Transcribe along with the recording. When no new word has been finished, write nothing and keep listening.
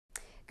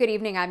Good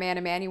evening, I'm Ann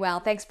Emanuel.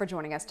 Thanks for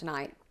joining us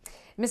tonight.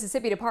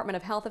 Mississippi Department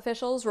of Health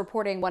officials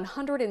reporting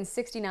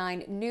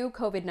 169 new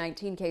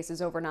COVID-19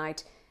 cases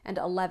overnight and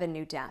 11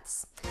 new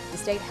deaths. The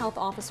state health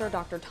officer,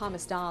 Dr.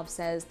 Thomas Dobbs,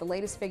 says the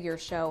latest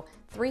figures show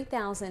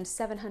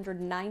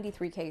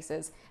 3,793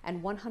 cases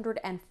and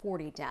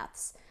 140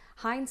 deaths.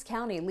 Hinds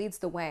County leads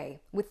the way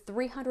with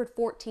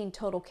 314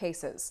 total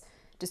cases.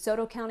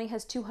 DeSoto County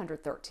has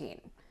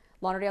 213.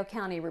 Lauderdale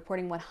County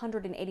reporting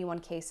 181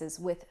 cases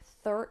with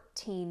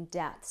 13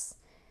 deaths.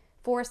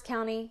 Forest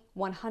County,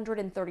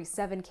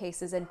 137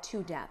 cases and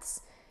 2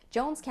 deaths.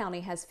 Jones County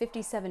has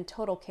 57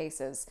 total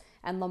cases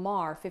and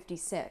Lamar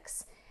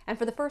 56. And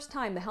for the first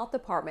time, the health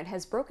department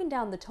has broken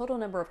down the total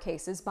number of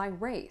cases by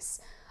race.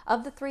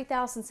 Of the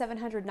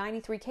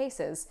 3,793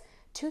 cases,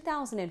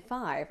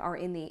 2,005 are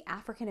in the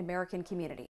African American community.